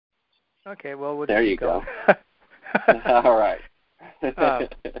Okay, well, we'll just There keep you going. go. All right.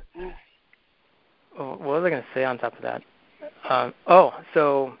 What was I going to say on top of that?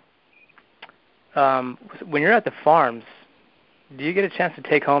 When you're at the farms, do you get a chance to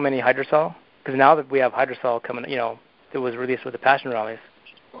take home any hydrosol? Because now that we have hydrosol coming, that was released with the Passion Rallies.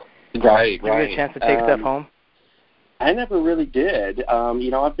 Right. Do you get a chance to take stuff home? I never really did.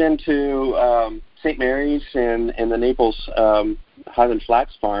 I've been to St. Mary's and the Naples Highland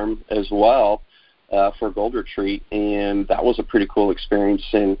Flats farm as well for Gold Retreat, and that was a pretty cool experience.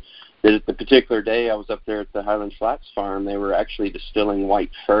 And the particular day I was up there at the Highland Flats farm, they were actually distilling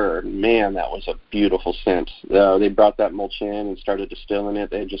white fir. Man, that was a beautiful scent. They brought that mulch in and started distilling it.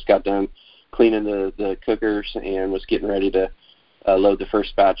 They had just got done cleaning the cookers and was getting ready to load the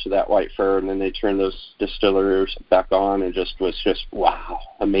first batch of that white fir, and then they turned those distillers back on, and wow,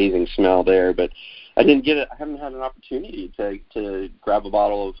 amazing smell there. But I haven't had an opportunity to grab a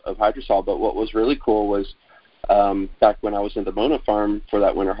bottle of hydrosol. But what was really cool was back when I was in the Mona farm for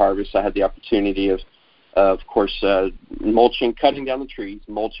that winter harvest, I had the opportunity of course, mulching, cutting down the trees,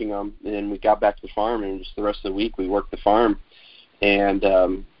 mulching them, and then we got back to the farm, and just the rest of the week we worked the farm. And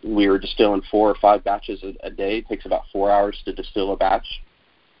we were distilling 4 or 5 batches a day. It takes about 4 hours to distill a batch.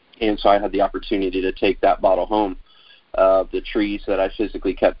 And so I had the opportunity to take that bottle home of the trees that I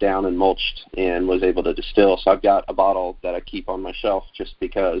physically cut down and mulched and was able to distill. So I've got a bottle that I keep on my shelf just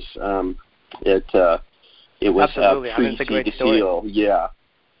because it was pre-seed to seal.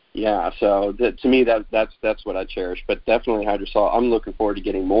 Yeah. So to me, that's what I cherish. But definitely hydrosol. I'm looking forward to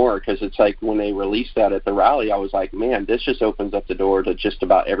getting more because it's like when they released that at the rally, I was like, man, this just opens up the door to just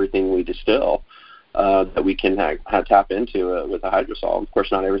about everything we distill that we can tap into with the hydrosol. Of course,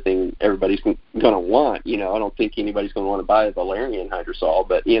 not everything everybody's going to want. I don't think anybody's going to want to buy a Valerian hydrosol,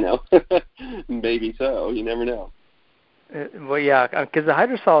 but maybe so. You never know. Well, yeah, because the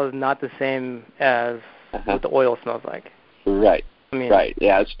hydrosol is not the same as what the oil smells like. Right. Right.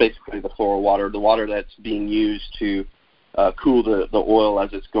 Yeah, it's basically the floral water, the water that's being used to cool the oil as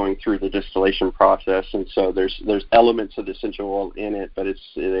it's going through the distillation process. And so there's elements of the essential oil in it, but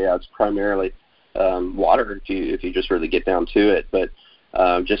it's primarily water if you just really get down to it. But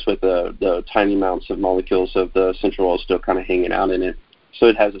just with the tiny amounts of molecules of the essential oil still kind of hanging out in it. So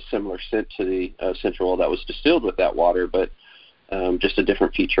it has a similar scent to the essential oil that was distilled with that water, but just a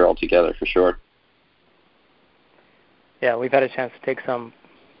different feature altogether for sure. Yeah, we've had a chance to take some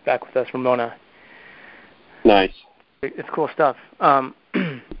back with us from Mona. Nice. It's cool stuff.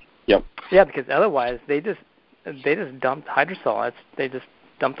 Yep. Yeah, because otherwise they just dumped hydrosol. They just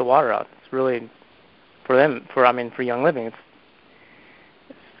dumped the water out. It's really for them. For Young Living, it's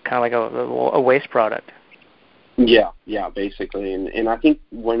kind of like a waste product. Yeah, basically. And I think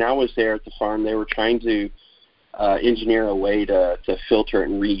when I was there at the farm, they were trying to engineer a way to filter it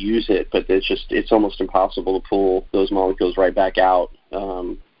and reuse it, but it's almost impossible to pull those molecules right back out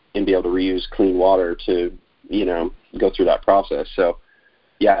and be able to reuse clean water to go through that process. So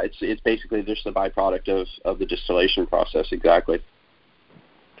yeah, it's basically just a byproduct of the distillation process. Exactly.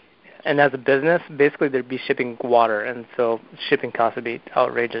 And as a business, basically they'd be shipping water, and so shipping costs would be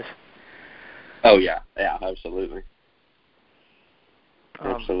outrageous. Oh yeah, absolutely.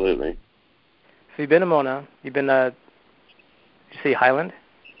 Absolutely. So you've been to Mona. You've been did you say Highland?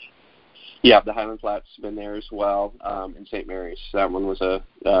 Yeah, the Highland Flats been there as well, in St. Mary's. That one was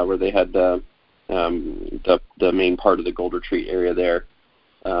where they had the main part of the Gold Retreat area there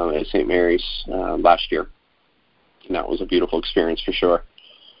at St. Mary's last year, and that was a beautiful experience for sure.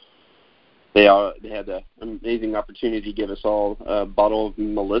 They had the amazing opportunity to give us all a bottle of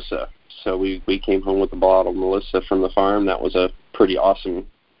Melissa, so we came home with a bottle of Melissa from the farm. That was a pretty awesome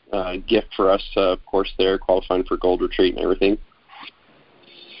gift for us, of course, there, qualifying for Gold Retreat and everything.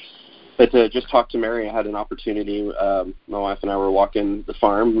 But to just talk to Mary, I had an opportunity. My wife and I were walking the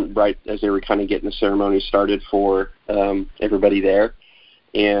farm right as they were kind of getting the ceremony started for everybody there.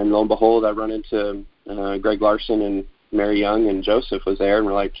 And lo and behold, I run into Greg Larson and Mary Young, and Joseph was there, and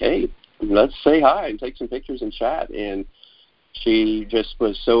we're like, hey, let's say hi and take some pictures and chat. And she just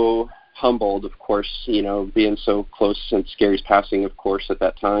was so humbled, of course, being so close since Gary's passing, of course, at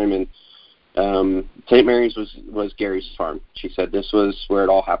that time. And St. Mary's was Gary's farm. She said this was where it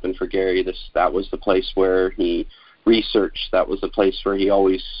all happened for Gary. That was the place where he researched. That was the place where he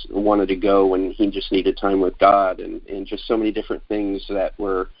always wanted to go when he just needed time with God, and just so many different things that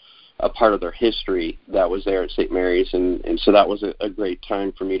were a part of their history that was there at St. Mary's. And so that was a great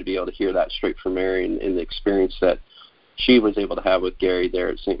time for me to be able to hear that straight from Mary and the experience that she was able to have with Gary there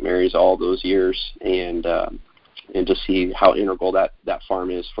at St. Mary's all those years, and to see how integral that farm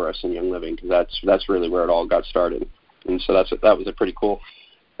is for us in Young Living, because that's really where it all got started. And so that was a pretty cool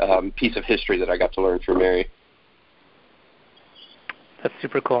piece of history that I got to learn through Mary. That's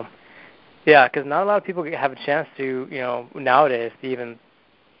super cool. Yeah, because not a lot of people have a chance to, nowadays to even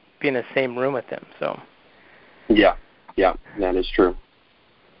be in the same room with them. So. Yeah, that is true.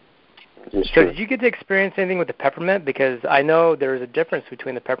 So did you get to experience anything with the peppermint? Because I know there's a difference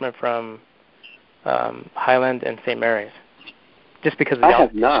between the peppermint from Highland and St. Mary's, just because of the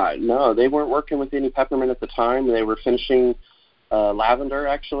altitude. Have not. No, they weren't working with any peppermint at the time. They were finishing lavender,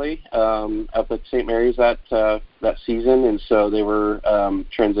 actually, up at St. Mary's that season, and so they were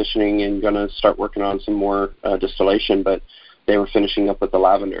transitioning and going to start working on some more distillation, but they were finishing up with the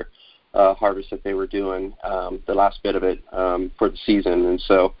lavender harvest that they were doing, the last bit of it for the season, and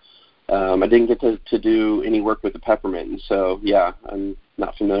so I didn't get to do any work with the peppermint, and so, yeah, I'm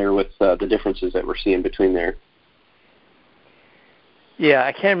not familiar with the differences that we're seeing between there. Yeah,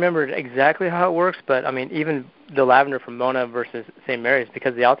 I can't remember exactly how it works, but, I mean, even the lavender from Mona versus St. Mary's,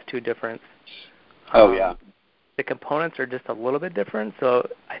 because of the altitude difference, yeah. The components are just a little bit different, so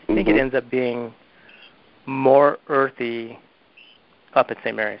I think it ends up being more earthy up at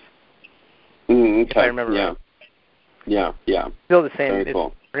St. Mary's. Okay. If I remember right. Yeah. Still the same. Very cool.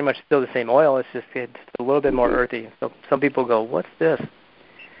 It's pretty much still the same oil. It's just a little bit more earthy. So some people go, "What's this?"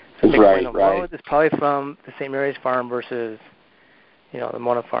 So they right. Well, it's probably from the St. Mary's farm versus, the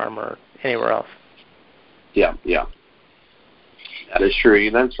Mona farm or anywhere else. Yeah. That is true.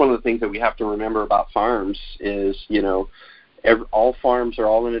 And that's one of the things that we have to remember about farms is, all farms are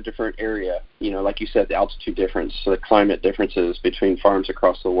all in a different area. Like you said, the altitude difference, so the climate differences between farms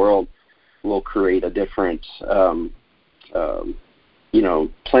across the world will create a different,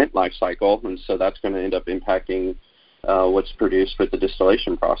 plant life cycle, and so that's going to end up impacting what's produced with the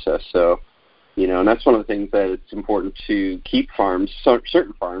distillation process. So, and that's one of the things that it's important to keep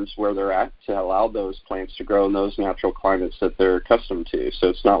certain farms where they're at, to allow those plants to grow in those natural climates that they're accustomed to. So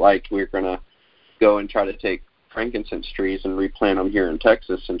it's not like we're going to go and try to take frankincense trees and replant them here in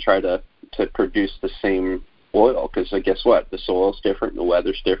Texas and try to produce the same oil, because guess what? The soil's different, the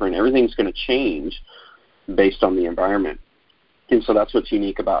weather's different, everything's going to change based on the environment. And so that's what's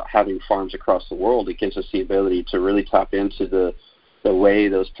unique about having farms across the world. It gives us the ability to really tap into the way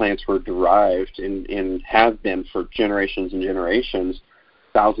those plants were derived and have been for generations and generations,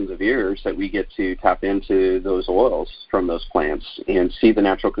 thousands of years, that we get to tap into those oils from those plants and see the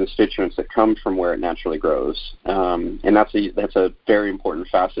natural constituents that come from where it naturally grows. And that's a very important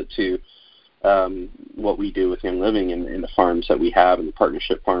facet to what we do with Young Living and the farms that we have and the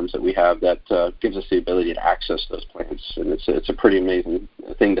partnership farms that we have, that gives us the ability to access those plants. And it's a pretty amazing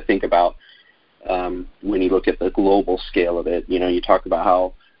thing to think about when you look at the global scale of it. You talk about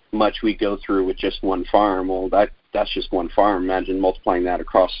how much we go through with just one farm. Well, that's just one farm. Imagine multiplying that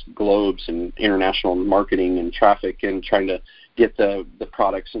across globes and international marketing and traffic and trying to get the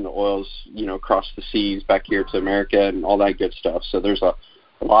products and the oils, across the seas back here to America and all that good stuff. So there's a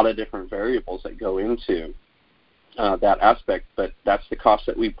lot of different variables that go into that aspect, but that's the cost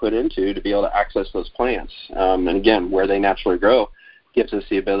that we put into to be able to access those plants. And again, where they naturally grow gives us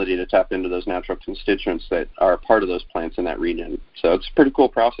the ability to tap into those natural constituents that are part of those plants in that region. So it's a pretty cool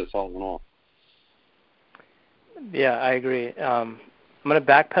process all in all. Yeah, I agree. I'm going to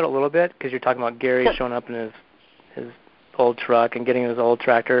backpedal a little bit because you're talking about Gary showing up in his old truck and getting his old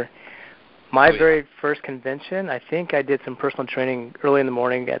tractor. My very first convention, I think I did some personal training early in the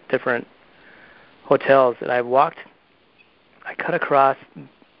morning at different hotels, and I cut across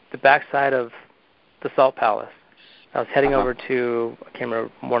the backside of the Salt Palace. I was heading over to, I can't remember,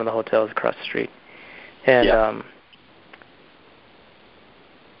 one of the hotels across the street. And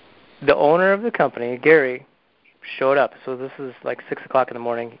the owner of the company, Gary, showed up. So this is like 6 o'clock in the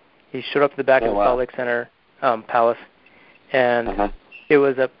morning. He showed up to the back of the Salt Lake Center Palace, and it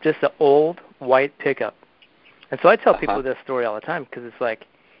was just an old white pickup. And so I tell people this story all the time, because it's like,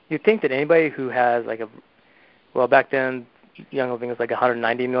 you think that anybody who has back then, Young Living was like a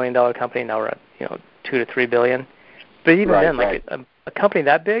 $190 million company. Now we're at, $2 to $3 billion. But even then, a company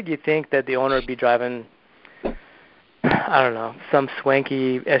that big, you think that the owner would be driving, I don't know, some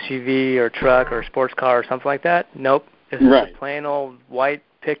swanky SUV or truck or sports car or something like that. Nope. It's just a plain old white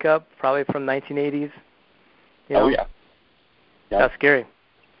pickup, probably from 1980s. That's scary.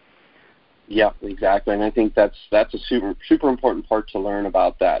 Yeah, exactly. And I think that's a super important part to learn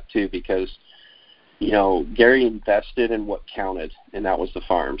about that too, because Gary invested in what counted, and that was the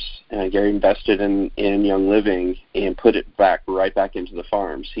farms. And Gary invested in Young Living and put it right back into the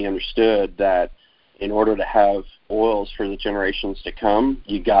farms. He understood that in order to have oils for the generations to come,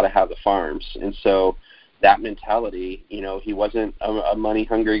 you got to have the farms. And so that mentality, he wasn't a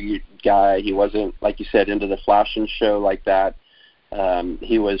money-hungry guy. He wasn't, like you said, into the flash and show like that.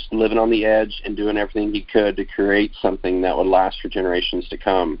 He was living on the edge and doing everything he could to create something that would last for generations to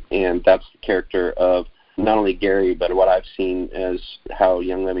come. And that's the character of not only Gary, but what I've seen as how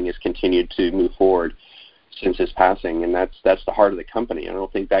Young Living has continued to move forward since his passing. And that's the heart of the company. I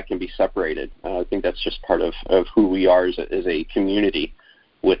don't think that can be separated. I think that's just part of who we are as a community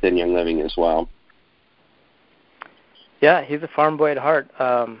within Young Living as well. Yeah, he's a farm boy at heart.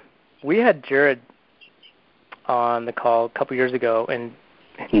 We had Jared on the call a couple years ago, and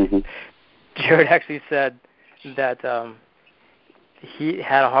Jared actually said that he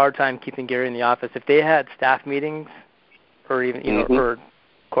had a hard time keeping Gary in the office. If they had staff meetings or even or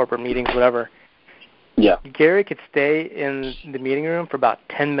corporate meetings, whatever, Gary could stay in the meeting room for about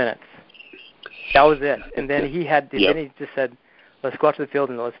 10 minutes. That was it. And then he just said, "Let's go out to the field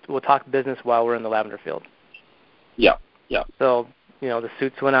and we'll talk business while we're in the lavender field." Yeah. Yeah. So, the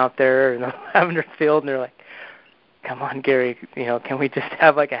suits went out there in the lavender field, and they're like, "Come on, Gary, can we just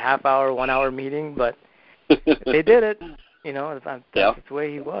have like a half hour, 1 hour meeting?" But they did it. That's the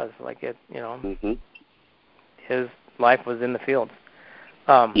way he was. Like it, his life was in the fields.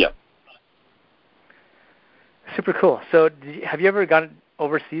 Super cool. So, have you ever gone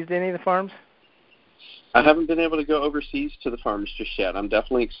overseas to any of the farms? I haven't been able to go overseas to the farms just yet. I'm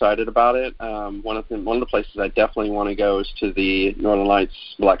definitely excited about it. One of the places I definitely want to go is to the Northern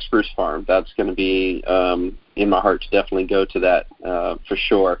Lights Black Spruce Farm. That's going to be in my heart to definitely go to that for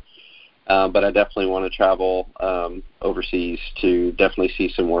sure. But I definitely want to travel overseas to definitely see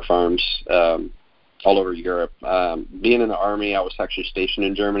some more farms all over Europe. Being in the Army, I was actually stationed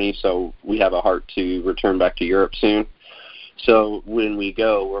in Germany, so we have a heart to return back to Europe soon. So when we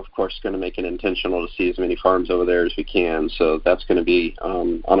go, we're, of course, going to make it intentional to see as many farms over there as we can. So that's going to be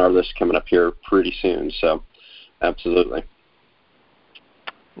on our list coming up here pretty soon. So absolutely.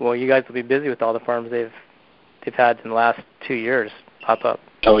 Well, you guys will be busy with all the farms they've had in the last 2 years pop up.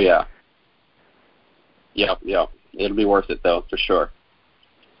 Oh, yeah. Yeah. It'll be worth it, though, for sure.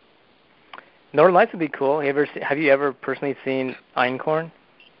 Northern Lights would be cool. Have you ever personally seen einkorn?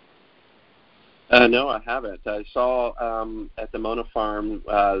 No, I haven't. I saw at the Mona Farm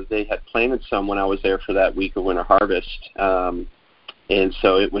they had planted some when I was there for that week of winter harvest, and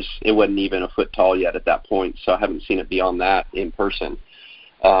so it wasn't even a foot tall yet at that point. So I haven't seen it beyond that in person.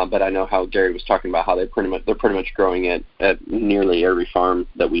 But I know how Gary was talking about how they're pretty much growing it at nearly every farm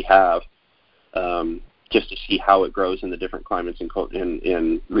that we have, just to see how it grows in the different climates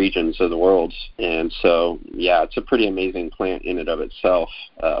in regions of the world. And so yeah, it's a pretty amazing plant in and of itself,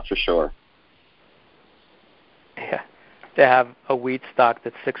 for sure. Yeah, they have a wheat stalk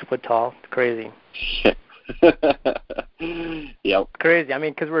that's 6 foot tall. It's crazy. Yep. Crazy. I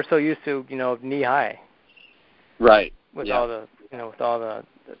mean, because we're so used to knee high. Right. With all the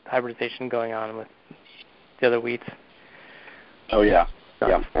hybridization going on with the other wheats. Oh yeah.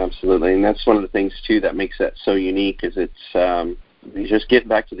 Yeah, absolutely. And that's one of the things too that makes that so unique is it's just getting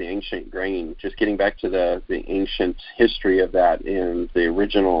back to the ancient grain, just getting back to the ancient history of that and the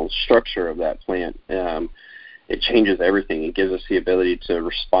original structure of that plant. It changes everything. It gives us the ability to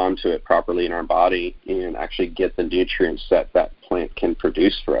respond to it properly in our body and actually get the nutrients that plant can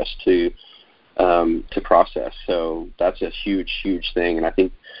produce for us to process. So that's a huge, huge thing. And I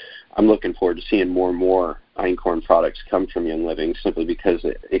think I'm looking forward to seeing more and more einkorn products come from Young Living simply because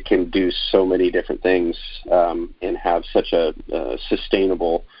it can do so many different things and have such a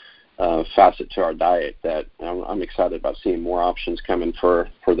sustainable facet to our diet that I'm excited about seeing more options coming for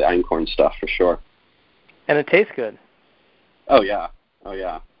the einkorn stuff for sure. And it tastes good. Oh yeah.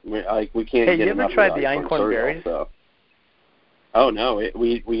 We can't. Hey, get you ever tried the einkorn berries? So. Oh no,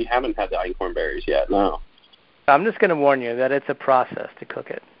 we haven't had the einkorn berries yet. No. I'm just going to warn you that it's a process to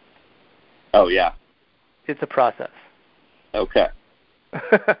cook it. Oh yeah. It's a process. Okay.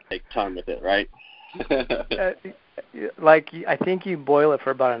 Take time with it, right? I think you boil it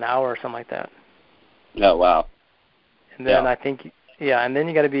for about an hour or something like that. Oh wow. And then I think and then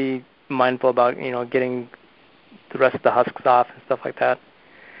you got to be mindful about getting the rest of the husks off and stuff like that.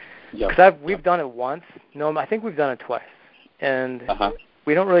 Because we've done it once. No, I think we've done it twice, and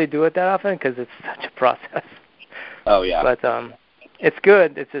we don't really do it that often because it's such a process. Oh yeah. But it's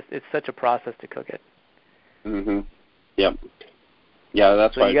good. It's such a process to cook it. Mhm. Yep. Yeah,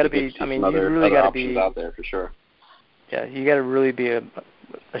 that's why you got to be. I mean, you really got to be out there for sure. Yeah, you got to really be a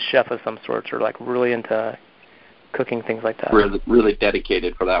chef of some sort, or like really into cooking things like that. Really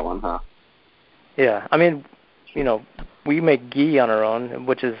dedicated for that one, huh? Yeah, I mean, we make ghee on our own,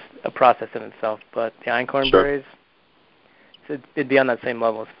 which is a process in itself. But the einkorn berries, it'd be on that same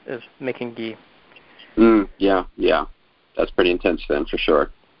level as making ghee. Yeah, that's pretty intense then, for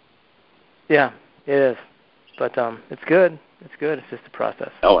sure. Yeah, it is, but it's good. It's good. It's just a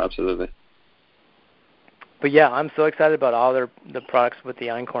process. Oh, absolutely. But yeah, I'm so excited about all the products with the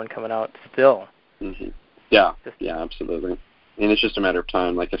einkorn coming out still. Mm-hmm. Yeah, absolutely. And it's just a matter of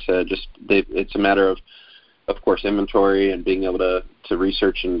time. Like I said, it's a matter of course, inventory and being able to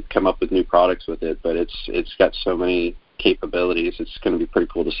research and come up with new products with it. But it's got so many capabilities. It's going to be pretty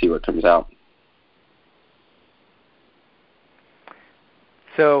cool to see what comes out.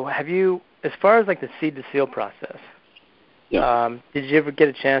 So have you, as far as like the seed to seal process, did you ever get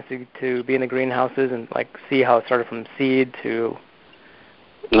a chance to be in the greenhouses and like see how it started from seed to?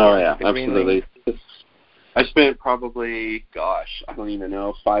 Oh yeah, absolutely. I spent probably, I don't even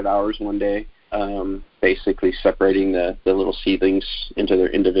know, 5 hours one day, basically separating the little seedlings into their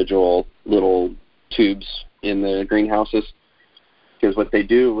individual little tubes in the greenhouses. Because what they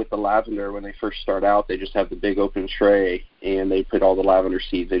do with the lavender when they first start out, they just have the big open tray and they put all the lavender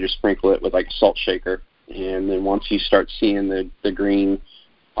seeds. They just sprinkle it with like a salt shaker. And then once you start seeing the green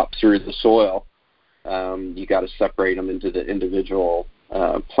up through the soil, you got to separate them into the individual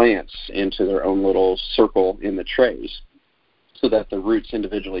plants into their own little circle in the trays, so that the roots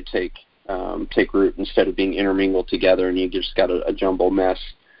individually take root instead of being intermingled together, and you just got a jumble mess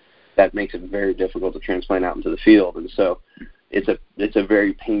that makes it very difficult to transplant out into the field. And so it's a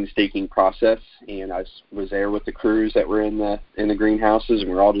very painstaking process. And I was there with the crews that were in the greenhouses, and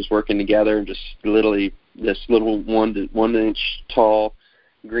we're all just working together and just literally this little 1 inch tall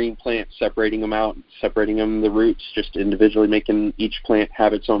green plant, separating them out, separating them the roots, just individually making each plant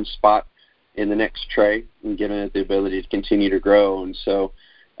have its own spot in the next tray and giving it the ability to continue to grow. And so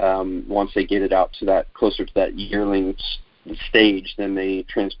once they get it out to that, closer to that yearling stage, then they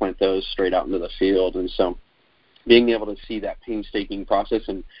transplant those straight out into the field. And so being able to see that painstaking process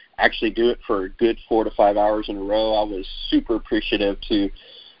and actually do it for a good 4 to 5 hours in a row, I was super appreciative to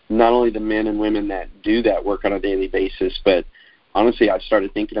not only the men and women that do that work on a daily basis, but honestly, I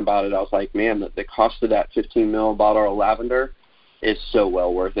started thinking about it. I was like, man, the cost of that 15 ml bottle of lavender is so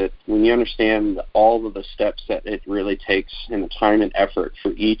well worth it. When you understand all of the steps that it really takes and the time and effort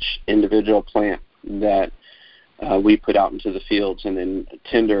for each individual plant that we put out into the fields, and then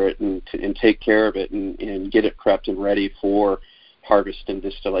tender it and take care of it and get it prepped and ready for harvest and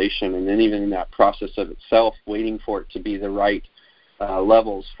distillation. And then even in that process of itself, waiting for it to be the right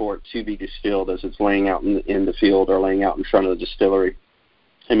levels for it to be distilled as it's laying out in the field or laying out in front of the distillery.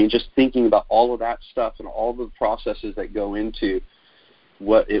 I mean, just thinking about all of that stuff and all the processes that go into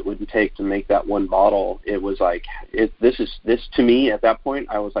what it would take to make that one bottle, it was like, this to me at that point,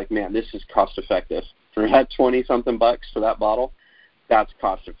 I was like, man, this is cost effective. For that 20-something bucks for that bottle, that's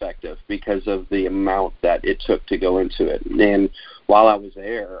cost effective because of the amount that it took to go into it. And while I was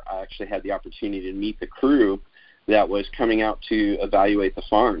there, I actually had the opportunity to meet the crew that was coming out to evaluate the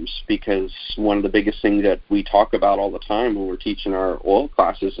farms, because one of the biggest things that we talk about all the time when we're teaching our oil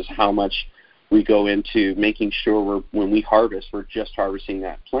classes is how much we go into making sure when we harvest, we're just harvesting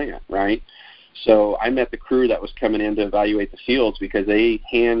that plant, right? So I met the crew that was coming in to evaluate the fields because they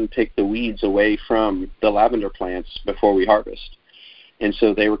hand-pick the weeds away from the lavender plants before we harvest. And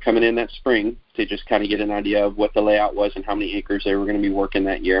so they were coming in that spring to just kind of get an idea of what the layout was and how many acres they were going to be working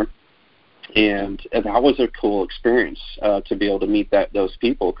that year. And that was a cool experience to be able to meet those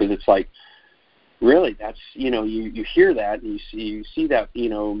people, because it's like, really, that's, you hear that and you see that,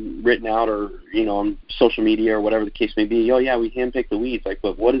 written out or, on social media or whatever the case may be. Oh, yeah, we handpick the weeds. Like,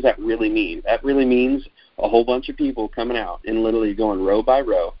 but what does that really mean? That really means a whole bunch of people coming out and literally going row by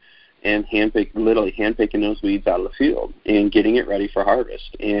row and handpicking those weeds out of the field and getting it ready for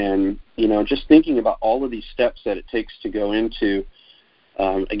harvest. And, just thinking about all of these steps that it takes to go into,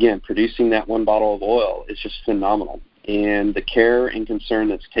 again, producing that one bottle of oil is just phenomenal. And the care and concern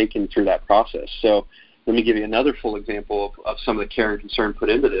that's taken through that process. So let me give you another full example of some of the care and concern put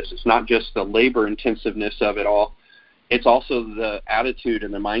into this. It's not just the labor intensiveness of it all. It's also the attitude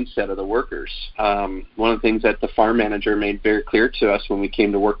and the mindset of the workers. One of the things that the farm manager made very clear to us when we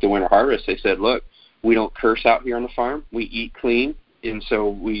came to work the winter harvest, they said, look, we don't curse out here on the farm. We eat clean, and so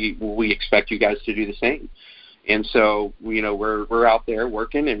we expect you guys to do the same. And so, we're out there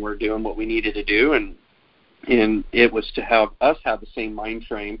working, and we're doing what we needed to do, and it was to have us have the same mind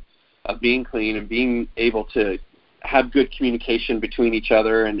frame of being clean and being able to have good communication between each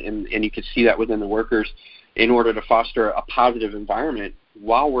other, and you could see that within the workers in order to foster a positive environment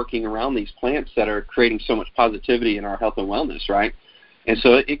while working around these plants that are creating so much positivity in our health and wellness, right? And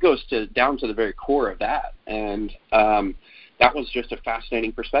so it goes down to the very core of that. And that was just a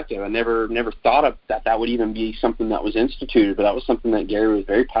fascinating perspective. I never thought of that would even be something that was instituted, but that was something that Gary was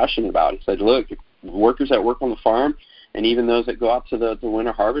very passionate about. He said, look, workers that work on the farm and even those that go out to the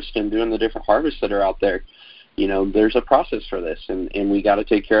winter harvest and doing the different harvests that are out there, there's a process for this, and we got to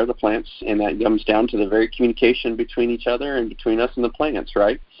take care of the plants, and that comes down to the very communication between each other and between us and the plants,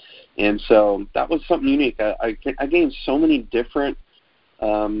 right? And so that was something unique. I gained so many different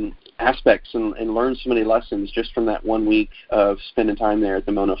aspects and learned so many lessons just from that 1 week of spending time there at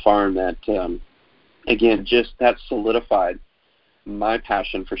the Mona Farm that, again, just that solidified my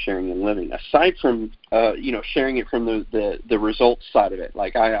passion for sharing and living. Aside from, sharing it from the results side of it,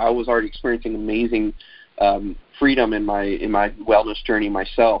 like I was already experiencing amazing freedom in my wellness journey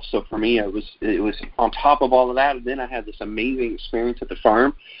myself. So for me, it was on top of all of that. And then I had this amazing experience at the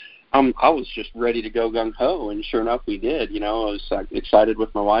farm. I was just ready to go gung ho, and sure enough, we did. I was excited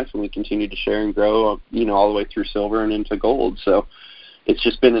with my wife, and we continued to share and grow, all the way through silver and into gold. So it's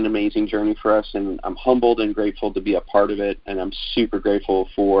just been an amazing journey for us, and I'm humbled and grateful to be a part of it. And I'm super grateful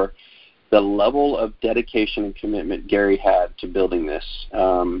for the level of dedication and commitment Gary had to building this.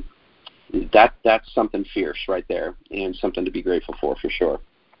 That's something fierce right there, and something to be grateful for sure.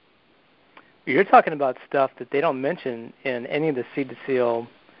 You're talking about stuff that they don't mention in any of the Seed to Seal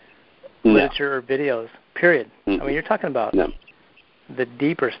literature or videos, period. Mm-hmm. I mean, you're talking about the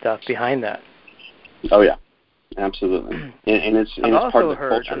deeper stuff behind that. Oh, yeah, absolutely. And it's part of the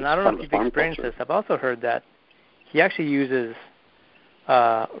culture. And I don't know if you've experienced this, I've also heard that he actually uses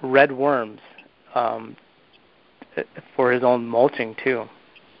red worms for his own mulching, too.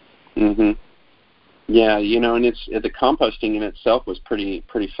 Mm-hmm. Yeah, and it's the composting in itself was pretty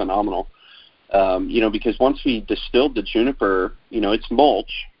phenomenal. Because once we distilled the juniper, it's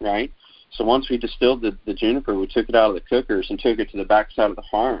mulch, right? So once we distilled the juniper, we took it out of the cookers and took it to the backside of the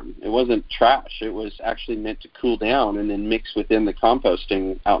farm. It wasn't trash. It was actually meant to cool down and then mix within the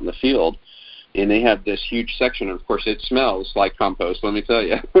composting out in the field. And they had this huge section. And, of course, it smells like compost, let me tell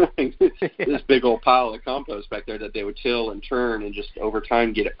you. This big old pile of compost back there that they would till and turn and just over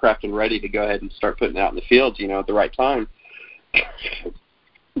time get it prepped and ready to go ahead and start putting out in the fields, at the right time.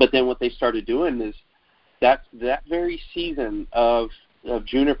 But then what they started doing is that very season of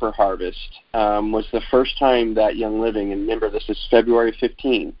juniper harvest was the first time that Young Living, and remember this is February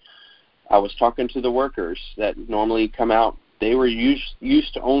 15, I was talking to the workers that normally come out. They were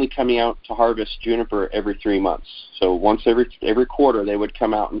used to only coming out to harvest juniper every 3 months. So once every quarter they would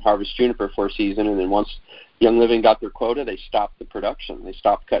come out and harvest juniper for a season, and then once Young Living got their quota, they stopped the production. They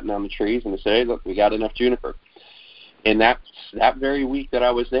stopped cutting down the trees, and they said, hey, look, we got enough juniper. And that very week that I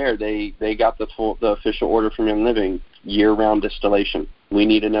was there, they got the official order from Young Living, year-round distillation. We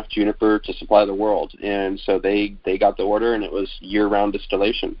need enough juniper to supply the world. And so they got the order, and it was year-round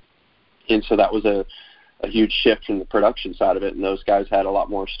distillation. And so that was a huge shift from the production side of it, and those guys had a lot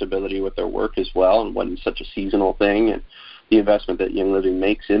more stability with their work as well, and wasn't such a seasonal thing. And the investment that Young Living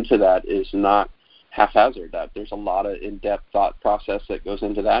makes into that is not haphazard. That there's a lot of in-depth thought process that goes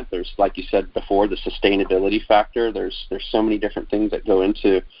into that. There's, like you said before, the sustainability factor. There's so many different things that go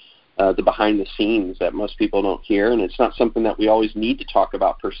into the behind the scenes that most people don't hear, and it's not something that we always need to talk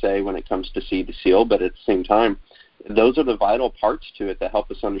about per se when it comes to Seed to Seal, but at the same time, those are the vital parts to it that help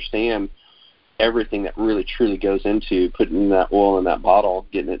us understand everything that really truly goes into putting that oil in that bottle,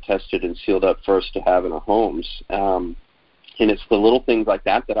 getting it tested and sealed up for us to have in our homes. And it's the little things like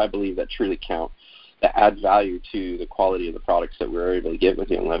that I believe that truly count, that add value to the quality of the products that we're able to get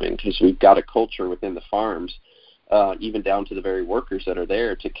with Young Living, because we've got a culture within the farms, even down to the very workers that are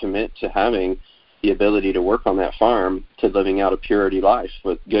there, to commit to having the ability to work on that farm, to living out a purity life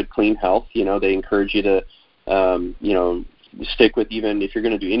with good, clean health. They encourage you to, stick with, even if you're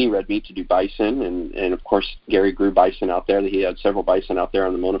going to do any red meat, to do bison. And of course, Gary grew bison out there. He had several bison out there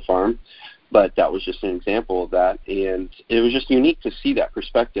on the Mona Farm. But that was just an example of that. And it was just unique to see that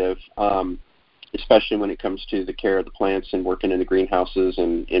perspective, especially when it comes to the care of the plants and working in the greenhouses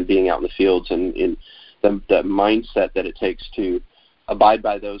and being out in the fields, and the mindset that it takes to abide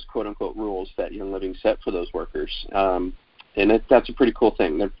by those quote-unquote rules that Young Living set for those workers. And that's a pretty cool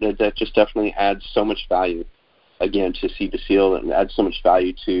thing. That just definitely adds so much value, again, to Seed to Seal, and adds so much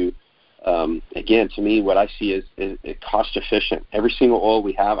value to, again, to me, what I see is cost efficient. Every single oil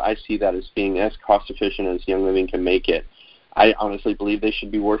we have, I see that as being as cost efficient as Young Living can make it. I honestly believe they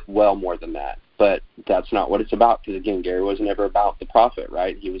should be worth well more than that. But that's not what it's about, because, again, Gary wasn't ever about the profit,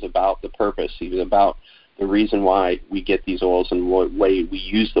 right? He was about the purpose. He was about the reason why we get these oils, and what way we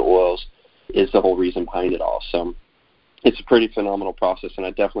use the oils is the whole reason behind it all. So it's a pretty phenomenal process, and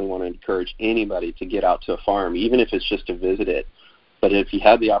I definitely want to encourage anybody to get out to a farm, even if it's just to visit it. But if you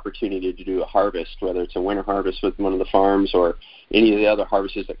have the opportunity to do a harvest, whether it's a winter harvest with one of the farms or any of the other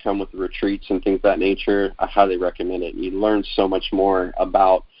harvests that come with the retreats and things of that nature, I highly recommend it. You learn so much more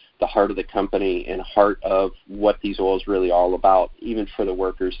about the heart of the company and heart of what these oils really all about, even for the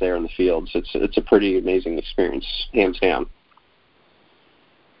workers there in the fields. It's a pretty amazing experience, hands down.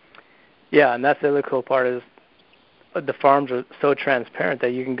 Yeah, and that's the other cool part is the farms are so transparent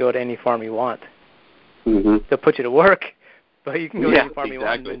that you can go to any farm you want. Mm-hmm. They'll put you to work, but you can go to any farm exactly. you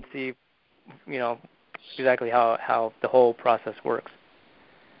want and see, exactly how the whole process works.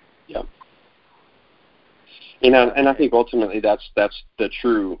 Yeah. And I think ultimately that's the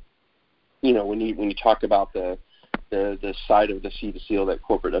true, when you talk about the side of the seed to seal that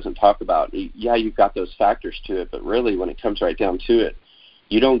corporate doesn't talk about, yeah, you've got those factors to it, but really when it comes right down to it,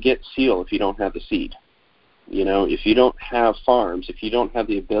 you don't get seal if you don't have the seed. If you don't have farms, if you don't have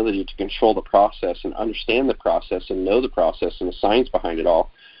the ability to control the process and understand the process and know the process and the science behind it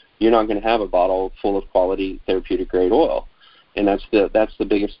all, you're not going to have a bottle full of quality therapeutic grade oil. And that's the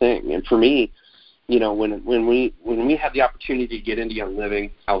biggest thing. And for me, when we had the opportunity to get into Young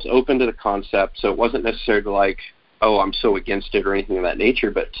Living, I was open to the concept. So it wasn't necessarily like, oh, I'm so against it or anything of that nature.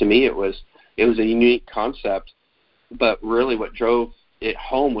 But to me, it was a unique concept. But really, what drove it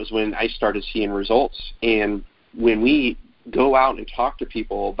home was when I started seeing results. And when we go out and talk to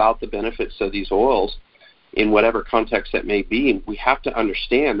people about the benefits of these oils, in whatever context that may be, we have to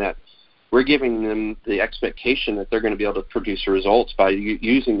understand that we're giving them the expectation that they're going to be able to produce results by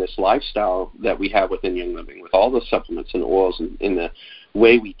using this lifestyle that we have within Young Living, with all the supplements and oils and in the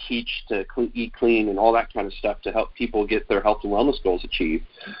way we teach to eat clean and all that kind of stuff to help people get their health and wellness goals achieved.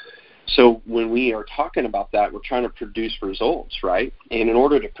 So when we are talking about that, we're trying to produce results, right? And in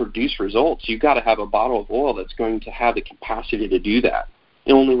order to produce results, you've got to have a bottle of oil that's going to have the capacity to do that.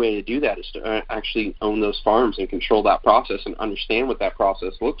 The only way to do that is to actually own those farms and control that process and understand what that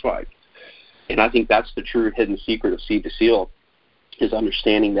process looks like. And I think that's the true hidden secret of Seed to Seal, is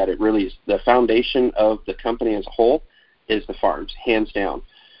understanding that it really is the foundation of the company as a whole is the farms, hands down.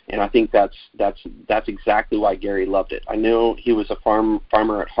 And I think that's exactly why Gary loved it. I know he was a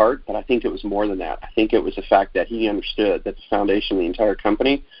farmer at heart, but I think it was more than that. I think it was the fact that he understood that the foundation of the entire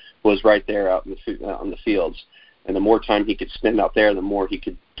company was right there out in on the fields. And the more time he could spend out there, the more he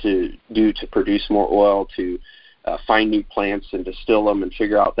could do to produce more oil, to find new plants and distill them and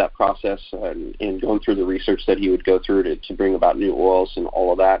figure out that process, and going through the research that he would go through to bring about new oils and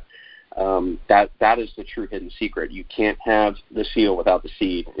all of that. That is the true hidden secret. You can't have the seal without the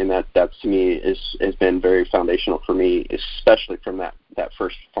seed, and that to me has been very foundational for me, especially from that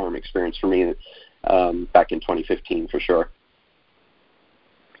first farm experience for me back in 2015 for sure.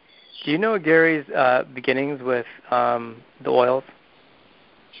 Do you know Gary's beginnings with the oils?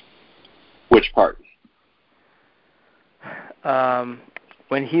 Which part?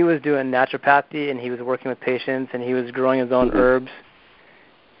 When he was doing naturopathy and he was working with patients and he was growing his own herbs.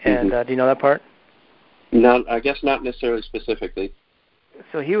 And do you know that part? No, I guess not necessarily specifically.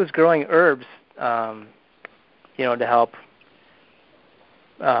 So he was growing herbs, to help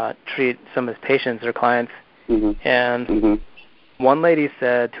treat some of his patients or clients. And one lady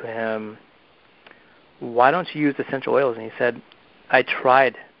said to him, "Why don't you use essential oils?" And he said, "I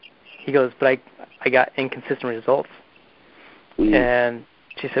tried." He goes, "But I got inconsistent results." And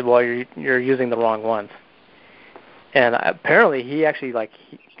she said, "Well, you're using the wrong ones." And apparently, he actually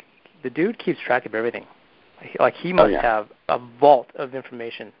the dude keeps track of everything. He must have a vault of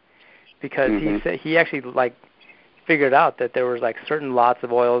information, because he said he actually figured out that there was certain lots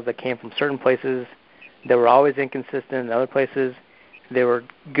of oils that came from certain places that were always inconsistent. In other places, they were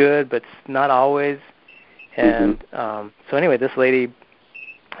good, but not always. And so anyway, this lady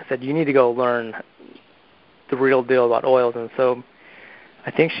said, "You need to go learn the real deal about oils." And so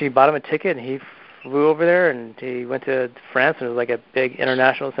I think she bought him a ticket, and he flew over there, and he went to France, and it was a big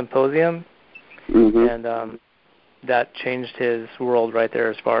international symposium. And that changed his world right there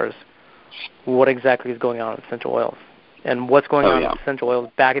as far as what exactly is going on with essential oils and what's going on with essential oils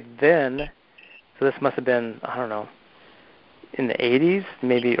back then. So this must have been, I don't know, in the 80s,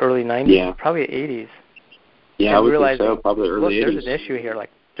 maybe early 90s, probably 80s. Yeah, I would think so, probably early 80s. There's an issue here.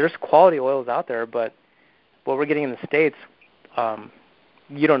 There's quality oils out there, but what we're getting in the States,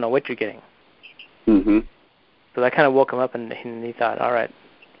 you don't know what you're getting. So that kind of woke him up, and he thought, all right,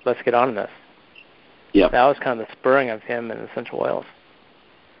 let's get on this. Yeah. That was kind of the spurring of him and essential oils.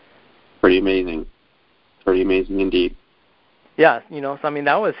 Pretty amazing. Pretty amazing indeed. Yeah, so I mean,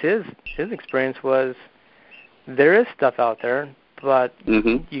 that was his experience was there is stuff out there, but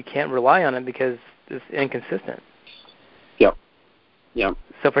you can't rely on it because it's inconsistent. Yep.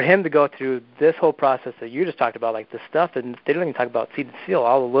 So for him to go through this whole process that you just talked about, the stuff that they don't even talk about Seed to Seal,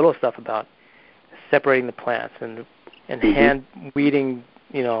 all the little stuff about separating the plants and hand weeding,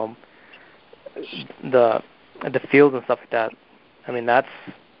 the fields and stuff like that. I mean, that's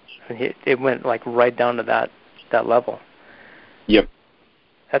And it went like right down to that level. Yep.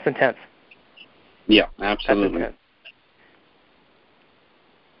 That's intense. Yeah, absolutely. That's intense.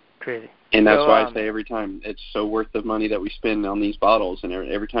 Crazy. And that's why I say every time, it's so worth the money that we spend on these bottles. And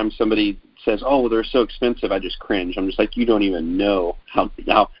every time somebody says, "Oh, well, they're so expensive," I just cringe. I'm just like, you don't even know how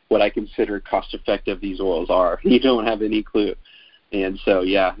what I consider cost-effective these oils are. You don't have any clue. And so,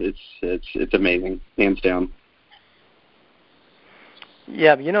 yeah, it's amazing, hands down.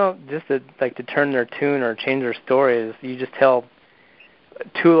 Yeah, but just to turn their tune or change their stories, you just tell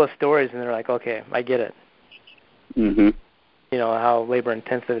two of the stories, and they're like, okay, I get it. Mhm. How labor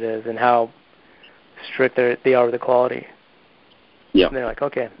intensive it is and how strict they are with the quality. Yeah. And they're like,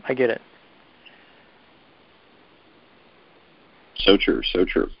 okay, I get it. So true, so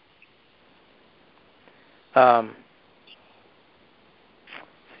true. So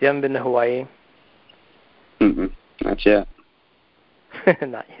you haven't been to Hawaii? Not yet.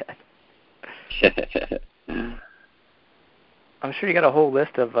 Not yet. I'm sure you got a whole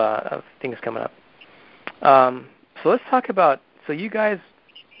list of things coming up. So let's talk about, so you guys,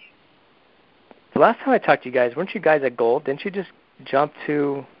 the last time I talked to you guys, weren't you guys at Gold? Didn't you just jump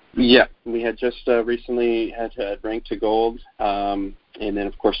to? Yeah, we had just recently had ranked to Gold, and then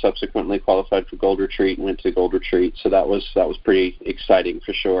of course subsequently qualified for Gold Retreat and went to Gold Retreat. So that was pretty exciting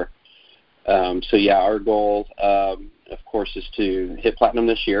for sure. So yeah, our goal, of course, is to hit platinum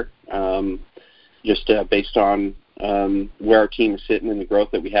this year. Just based on where our team is sitting and the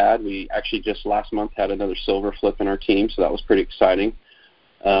growth that we had. We actually just last month had another silver flip in our team, so that was pretty exciting.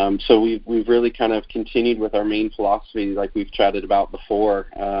 So we've really kind of continued with our main philosophy, like we've chatted about before,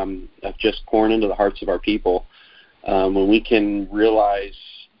 of just pouring into the hearts of our people. When we can realize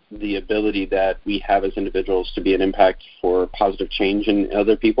the ability that we have as individuals to be an impact for positive change in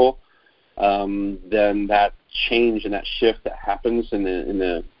other people, then that change and that shift that happens and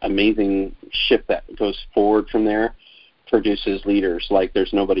the amazing shift that goes forward from there produces leaders like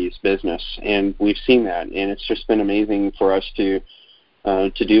there's nobody's business. And we've seen that, and it's just been amazing for us to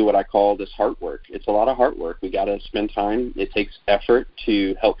do what I call this heart work. It's a lot of heart work. We got to spend time. It takes effort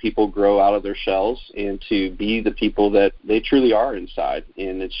to help people grow out of their shells and to be the people that they truly are inside.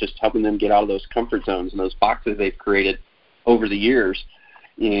 And it's just helping them get out of those comfort zones and those boxes they've created over the years.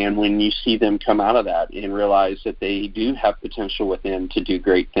 And when you see them come out of that and realize that they do have potential within to do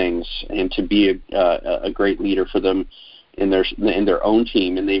great things and to be a great leader for them in their own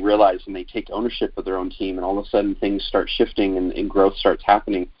team, and they realize and they take ownership of their own team, and all of a sudden things start shifting and growth starts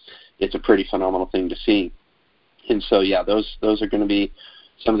happening, it's a pretty phenomenal thing to see. And so, yeah, those are going to be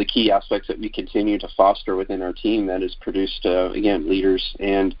some of the key aspects that we continue to foster within our team that has produced, again, leaders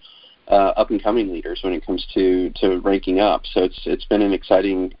and up-and-coming leaders when it comes to ranking up. So it's been an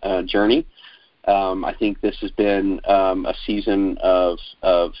exciting journey. I think this has been a season of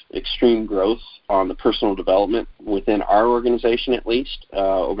extreme growth on the personal development within our organization, at least,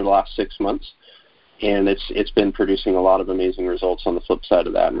 over the last 6 months. And it's been producing a lot of amazing results on the flip side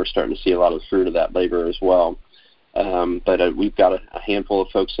of that, and we're starting to see a lot of the fruit of that labor as well. But we've got a handful of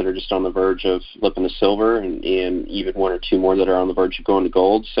folks that are just on the verge of flipping to silver, and even one or two more that are on the verge of going to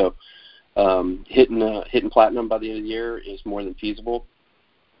gold. So hitting platinum by the end of the year is more than feasible,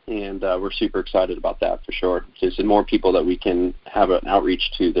 and we're super excited about that for sure. Because the more people that we can have an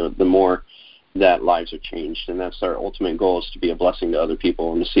outreach to, the more that lives are changed, and that's our ultimate goal, is to be a blessing to other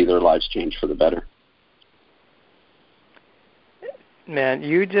people and to see their lives change for the better. Man,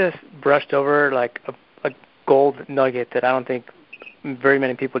 you just brushed over like a gold nugget that I don't think very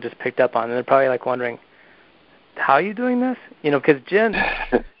many people just picked up on. And they're probably like wondering, how are you doing this? Because Jen,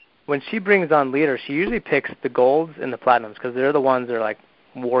 when she brings on leaders, she usually picks the golds and the platinums because they're the ones that are like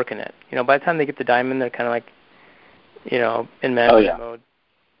working it. By the time they get the diamond, they're kind of like, in management mode.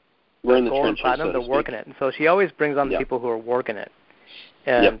 We're in the gold and trenches, platinum, so they're working it. And so she always brings on the people who are working it.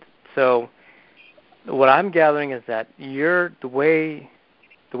 And so what I'm gathering is that the way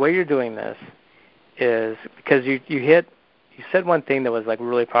you're doing this is because you said one thing that was like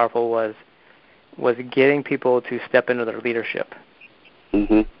really powerful was getting people to step into their leadership.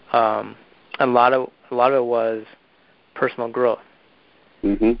 Mm-hmm. A lot of it was personal growth.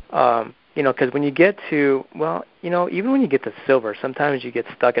 Mm-hmm. Because when you get to, even when you get to silver, sometimes you get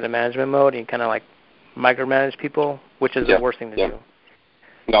stuck in a management mode and you kind of like micromanage people, which is the worst thing to do.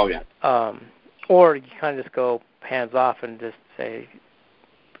 Oh, yeah. Or you kind of just go hands off and just say,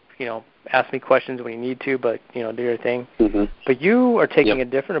 ask me questions when you need to, but, do your thing. Mm-hmm. But you are taking a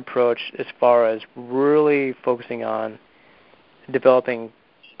different approach as far as really focusing on developing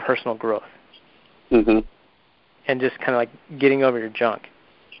personal growth. Mm-hmm. And just kind of like getting over your junk.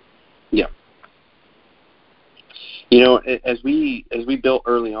 Yeah. As we built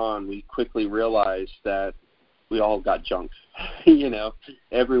early on, we quickly realized that we all got junk.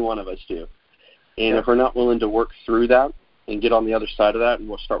 Every one of us do. And if we're not willing to work through that and get on the other side of that, and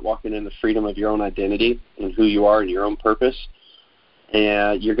we'll start walking in the freedom of your own identity and who you are and your own purpose,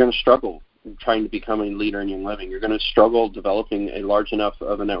 and you're going to struggle trying to become a leader in Young Living. You're going to struggle developing a large enough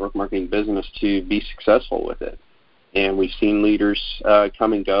of a network marketing business to be successful with it. And we've seen leaders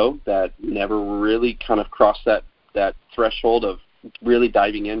come and go that never really kind of cross that threshold of really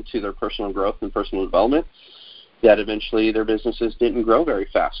diving into their personal growth and personal development, that eventually their businesses didn't grow very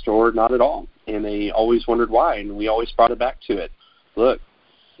fast or not at all. And they always wondered why, and we always brought it back to it. Look,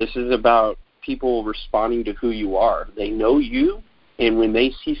 this is about people responding to who you are. They know you, and when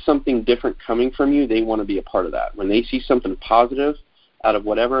they see something different coming from you, they want to be a part of that. When they see something positive out of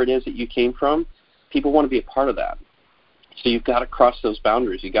whatever it is that you came from, people want to be a part of that. So you've got to cross those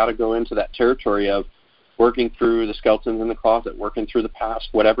boundaries. You've got to go into that territory of working through the skeletons in the closet, working through the past,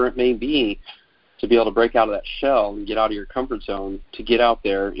 whatever it may be, to be able to break out of that shell and get out of your comfort zone, to get out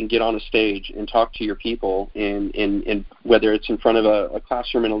there and get on a stage and talk to your people, and whether it's in front of a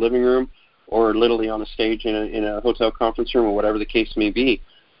classroom in a living room or literally on a stage in a hotel conference room or whatever the case may be.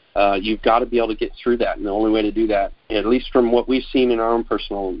 You've got to be able to get through that. And the only way to do that, at least from what we've seen in our own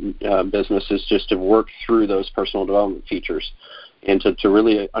personal business, is just to work through those personal development features and to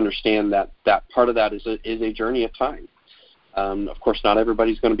really understand that part of that is a journey of time. Of course, not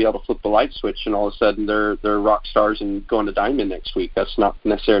everybody's going to be able to flip the light switch and all of a sudden they're rock stars and going to Diamond next week. That's not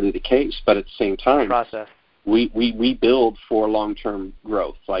necessarily the case, but at the same time, process. We build for long-term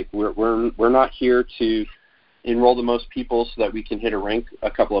growth. Like we're not here to enroll the most people so that we can hit a rank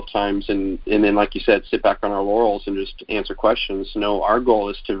a couple of times and then, like you said, sit back on our laurels and just answer questions. No, our goal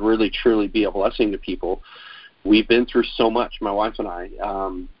is to really truly be a blessing to people. We've been through so much, my wife and I.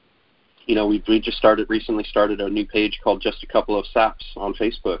 We just recently started a new page called Just a Couple of Saps on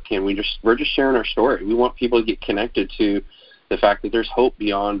Facebook, and we're just sharing our story. We want people to get connected to the fact that there's hope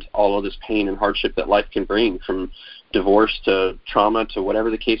beyond all of this pain and hardship that life can bring, from divorce to trauma to whatever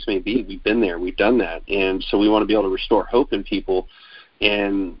the case may be. We've been there. We've done that. And so we want to be able to restore hope in people.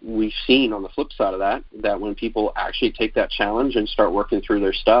 And we've seen on the flip side of that when people actually take that challenge and start working through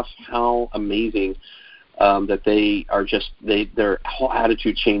their stuff, how amazing that they are their whole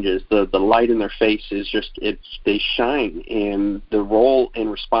attitude changes. The light in their face is they shine, and the role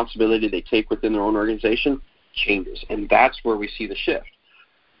and responsibility they take within their own organization changes. And that's where we see the shift.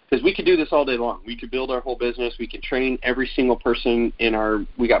 Because we could do this all day long. We could build our whole business. We could train every single person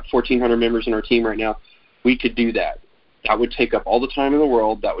we got 1,400 members in our team right now. We could do that. That would take up all the time in the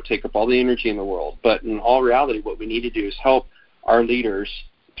world. That would take up all the energy in the world. But in all reality, what we need to do is help our leaders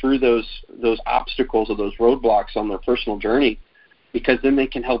through those obstacles or those roadblocks on their personal journey, because then they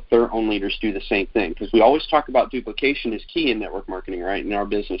can help their own leaders do the same thing. Because we always talk about duplication is key in network marketing, right, in our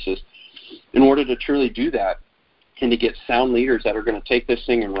businesses. In order to truly do that and to get sound leaders that are going to take this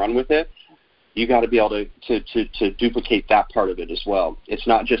thing and run with it, you got to be able to duplicate that part of it as well. It's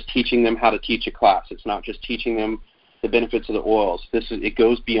not just teaching them how to teach a class. It's not just teaching them the benefits of the oils. It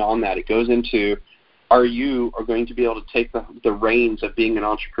goes beyond that. It goes into, are you going to be able to take the reins of being an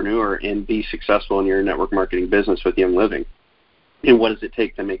entrepreneur and be successful in your network marketing business with Young Living? And what does it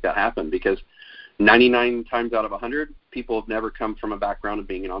take to make that happen? Because 99 times out of 100, people have never come from a background of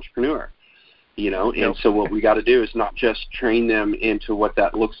being an entrepreneur. And so what we got to do is not just train them into what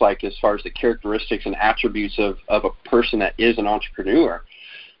that looks like as far as the characteristics and attributes of a person that is an entrepreneur.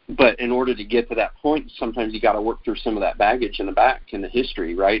 But in order to get to that point, sometimes you got to work through some of that baggage in the back, in the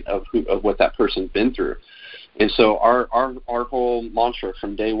history, right, of what that person's been through. And so our whole mantra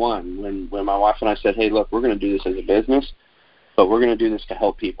from day one, when my wife and I said, hey, look, we're going to do this as a business, but we're going to do this to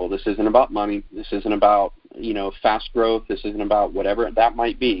help people. This isn't about money. This isn't about, fast growth. This isn't about whatever that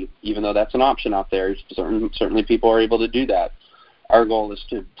might be, even though that's an option out there. Certainly people are able to do that. Our goal is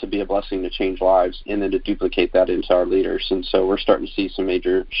to be a blessing, to change lives, and then to duplicate that into our leaders. And so we're starting to see some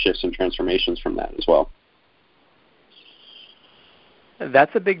major shifts and transformations from that as well.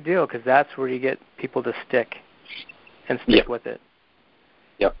 That's a big deal, because that's where you get people to stick with it.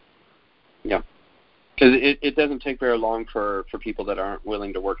 Yep. Because it doesn't take very long for people that aren't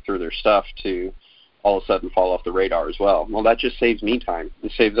willing to work through their stuff to all of a sudden fall off the radar as well. Well, that just saves me time.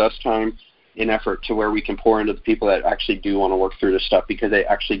 It saves us time and effort to where we can pour into the people that actually do want to work through this stuff, because they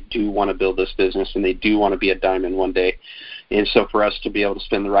actually do want to build this business and they do want to be a diamond one day. And so for us to be able to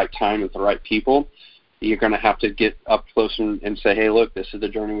spend the right time with the right people, you're going to have to get up close and say, hey, look, this is the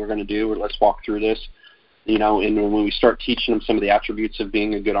journey we're going to do. Let's walk through this. And when we start teaching them some of the attributes of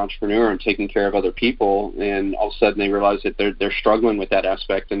being a good entrepreneur and taking care of other people, and all of a sudden they realize that they're struggling with that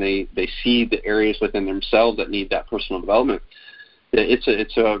aspect, and they see the areas within themselves that need that personal development.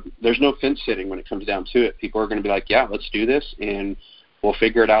 There's no fence sitting when it comes down to it. People are going to be like, yeah, let's do this, and we'll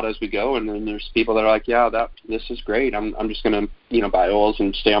figure it out as we go. And then there's people that are like, yeah, this is great. I'm just going to buy oils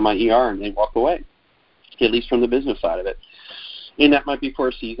and stay on my ER, and they walk away, at least from the business side of it. And that might be for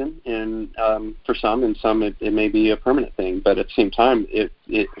a season, and for some, and some it may be a permanent thing. But at the same time, it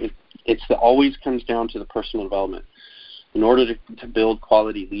always comes down to the personal development. In order to build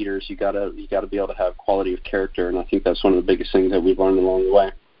quality leaders, you gotta be able to have quality of character, and I think that's one of the biggest things that we've learned along the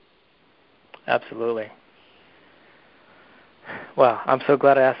way. Absolutely. Wow, I'm so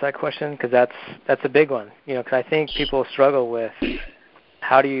glad I asked that question, because that's a big one. Because I think people struggle with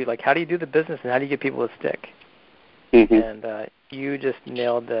how do you do the business, and how do you get people to stick. Mm-hmm. And you just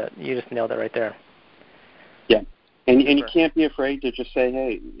nailed it right there. Yeah, and you can't be afraid to just say,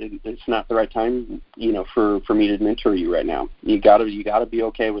 hey, it's not the right time, for me to mentor you right now. You gotta be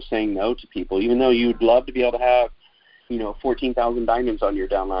okay with saying no to people, even though you'd love to be able to have 14,000 diamonds on your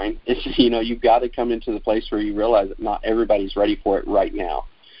downline. You've got to come into the place where you realize that not everybody's ready for it right now.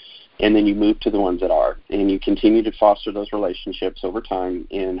 And then you move to the ones that are, and you continue to foster those relationships over time,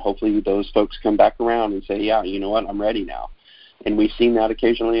 and hopefully those folks come back around and say, yeah, you know what, I'm ready now. And we've seen that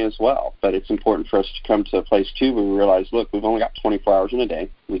occasionally as well. But it's important for us to come to a place, too, where we realize, look, we've only got 24 hours in a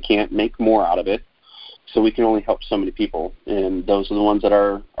day. We can't make more out of it, so we can only help so many people. And those are the ones that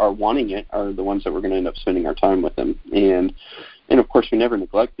are wanting it, are the ones that we're going to end up spending our time with them. And of course, we never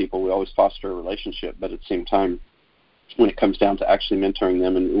neglect people. We always foster a relationship, but at the same time, when it comes down to actually mentoring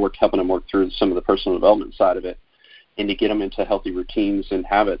them and helping them work through some of the personal development side of it, and to get them into healthy routines and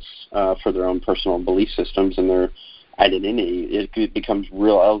habits for their own personal belief systems and their identity, it becomes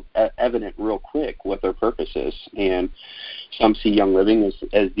real evident real quick what their purpose is. And some see Young Living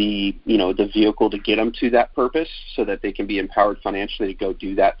as the the vehicle to get them to that purpose, so that they can be empowered financially to go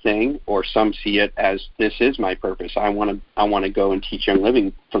do that thing. Or some see it as, this is my purpose. I want to go and teach Young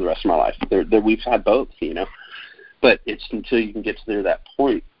Living for the rest of my life. We've had both, But it's until you can get to that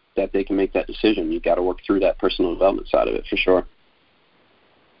point that they can make that decision. You've got to work through that personal development side of it, for sure.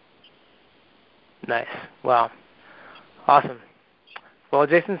 Nice. Wow. Awesome. Well,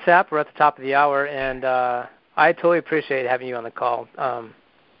 Jason Sapp, we're at the top of the hour, and I totally appreciate having you on the call.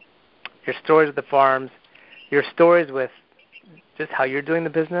 Your stories with the farms, your stories with just how you're doing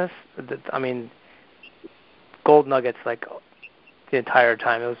the business, gold nuggets like the entire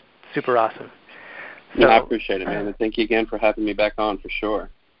time. It was super awesome. So, I appreciate it, man. And thank you again for having me back on, for sure.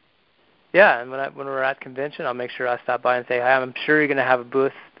 Yeah, and when we're at convention, I'll make sure I stop by and say hi. I'm sure you're going to have a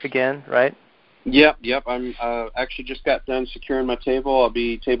booth again, right? Yep. I'm actually just got done securing my table. I'll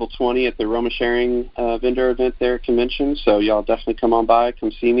be table 20 at the Aroma Sharing vendor event there at convention. So y'all definitely come on by,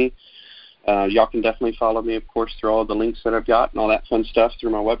 come see me. Y'all can definitely follow me, of course, through all the links that I've got and all that fun stuff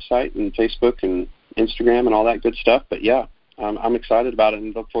through my website and Facebook and Instagram and all that good stuff. But yeah, I'm excited about it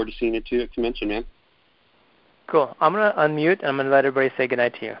and look forward to seeing you too at convention, man. Cool. I'm going to unmute and I'm going to let everybody say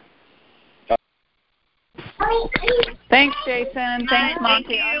goodnight to you. Thanks, Jason. Thanks,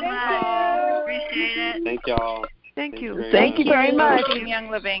 Monty. Thank you. Appreciate it. Thank y'all. Thank you. Thank you very much. Young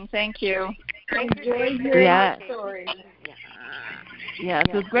Living. Thank you. Enjoyed hearing your story. Yeah,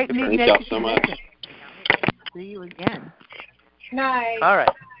 it was great to meet you. Thank y'all so much. See you again. Nice. All right.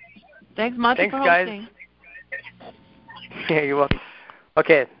 Thanks, Monty, Thanks, for guys. hosting. Yeah, you're welcome.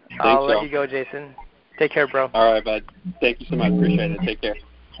 Okay, I'll let y'all. you go, Jason. Take care, bro. All right, bud. Thank you so much. Appreciate it. Take care.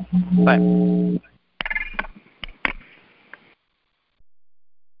 Bye.